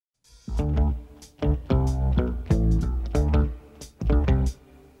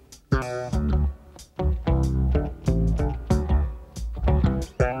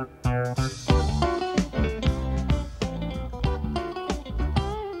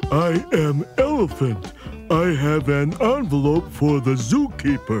I am elephant. I have an envelope for the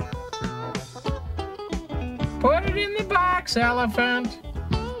zookeeper. Put it in the box, elephant.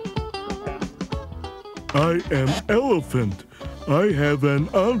 I am elephant. I have an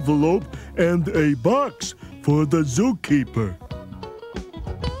envelope and a box for the zookeeper.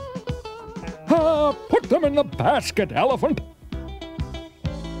 Put them in the basket, elephant.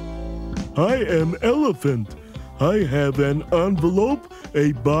 I am elephant. I have an envelope,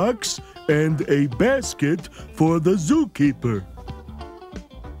 a box, and a basket for the zookeeper.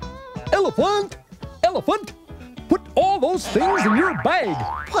 Elephant! Elephant! Put all those things in your bag.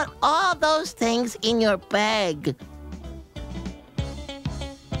 Put all those things in your bag.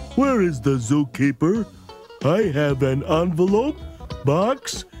 Where is the zookeeper? I have an envelope,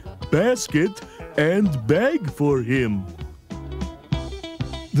 box, basket, and bag for him.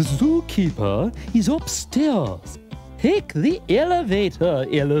 The zookeeper is upstairs. Take the elevator,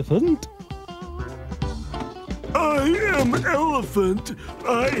 elephant. I am elephant.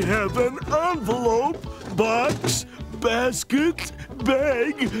 I have an envelope, box, basket,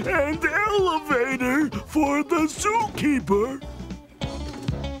 bag, and elevator for the zookeeper.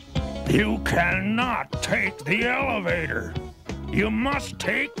 You cannot take the elevator. You must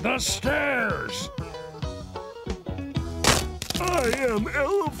take the stairs. I am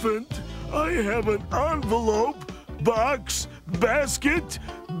elephant. I have an envelope, box, basket,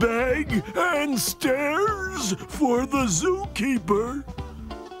 bag, and stairs for the zookeeper.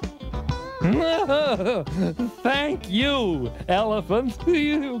 Thank you, elephant.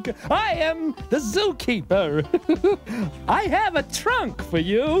 I am the zookeeper. I have a trunk for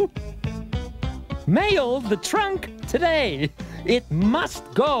you. Mail the trunk today. It must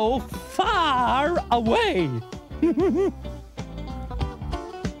go far away.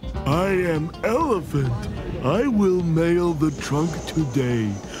 I am elephant. I will mail the trunk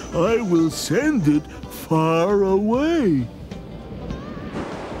today. I will send it far away.